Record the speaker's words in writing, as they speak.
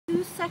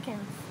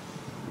seconds.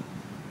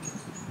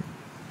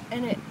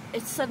 And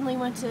it suddenly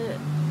went to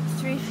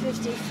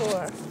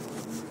 354.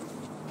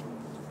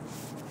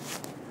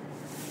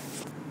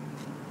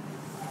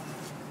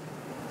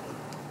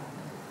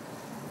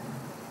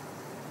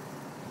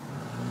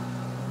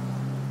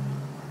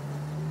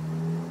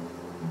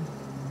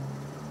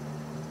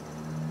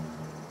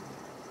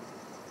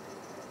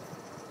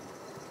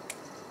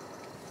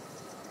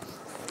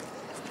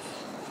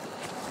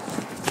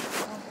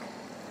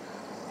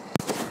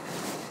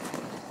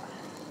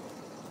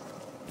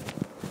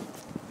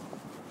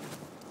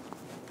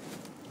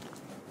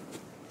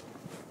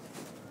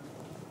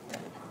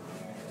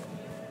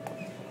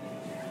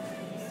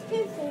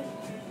 Excuse me.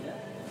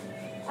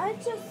 I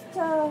just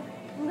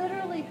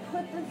literally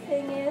put the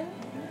thing in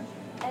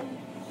and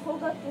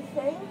pulled up the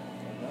thing,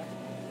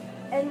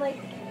 and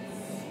like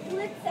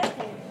split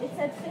second, it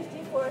said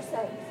 54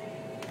 cents.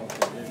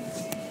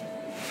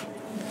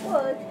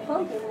 Well, it's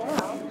pumping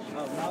now.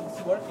 Oh, now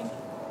it's working?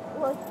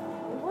 Well, it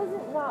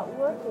wasn't not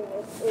working.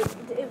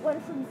 It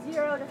went from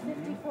 0 to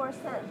 54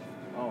 cents.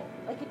 Oh.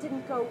 Like it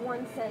didn't go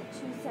 1 cent, 2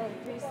 cents,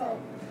 3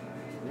 cents.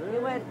 Really?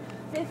 It went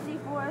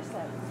 54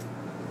 cents.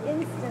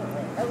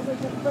 Instantly. That was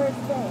like the first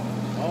thing.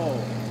 Oh.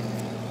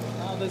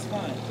 Now that's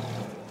fine.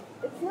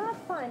 It's not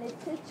fine. It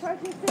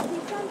charged me 50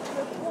 cents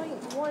for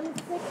 0.16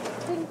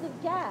 things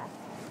of gas.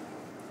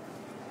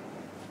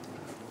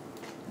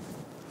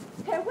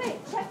 Okay, wait.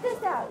 Check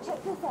this out.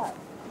 Check this out.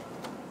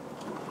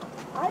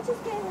 I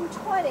just gave him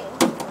 20.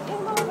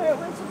 Came over,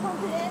 went to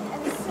pump it in,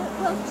 and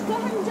well, go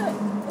ahead and do it.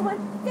 It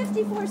went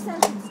 54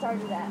 cents it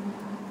started at.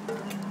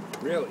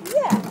 Really?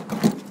 Yeah.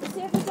 Let's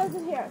see if it does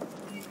it here.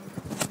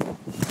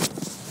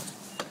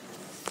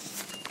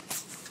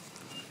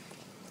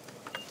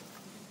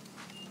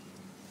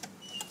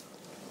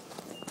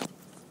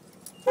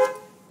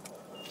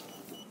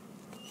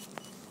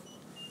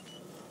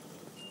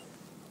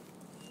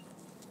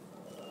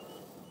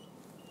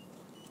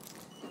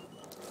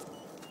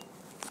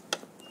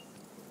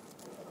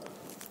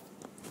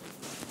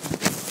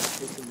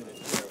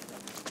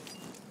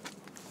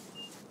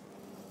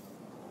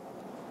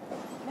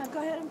 Now go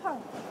ahead and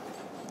pump.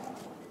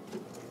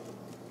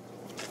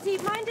 See,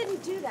 mine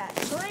didn't do that.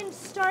 Mine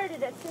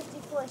started at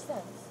 54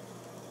 cents.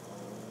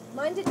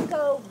 Mine didn't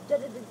go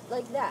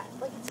like that.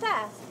 Like it's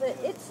fast, but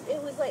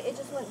it was like it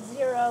just went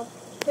 0,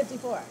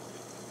 54. Really?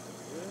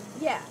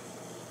 Yeah.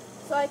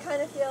 So I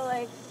kind of feel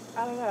like,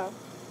 I don't know,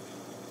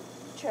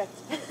 tricked.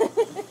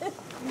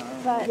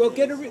 But Well,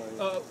 get a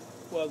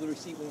well, the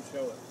receipt won't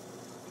show it.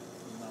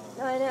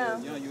 No. I know.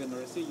 You know, you're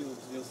gonna receipt. You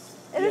just.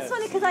 And it's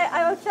funny because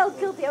I felt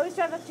guilty. I always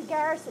drive up to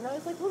Garrison. I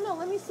was like, well, no,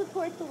 let me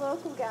support the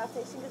local gas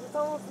station because it's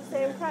almost the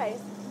same price.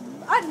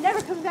 I'm never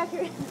coming back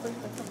here.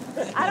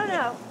 I don't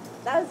know.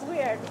 That was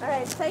weird. All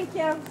right, thank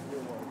you.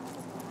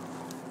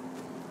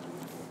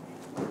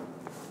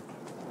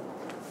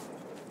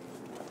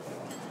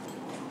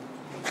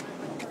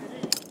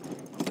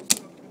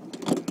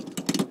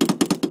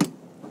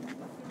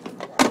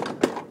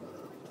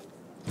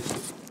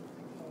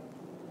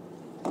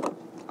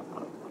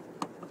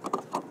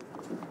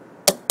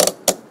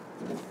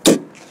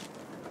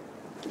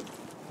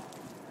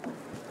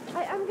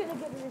 I'm going to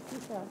get a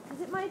receipt though,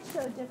 because it might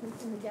show a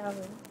difference in the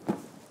gallon.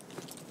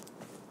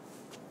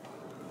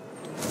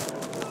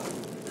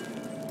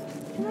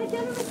 Can I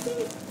get a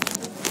receipt?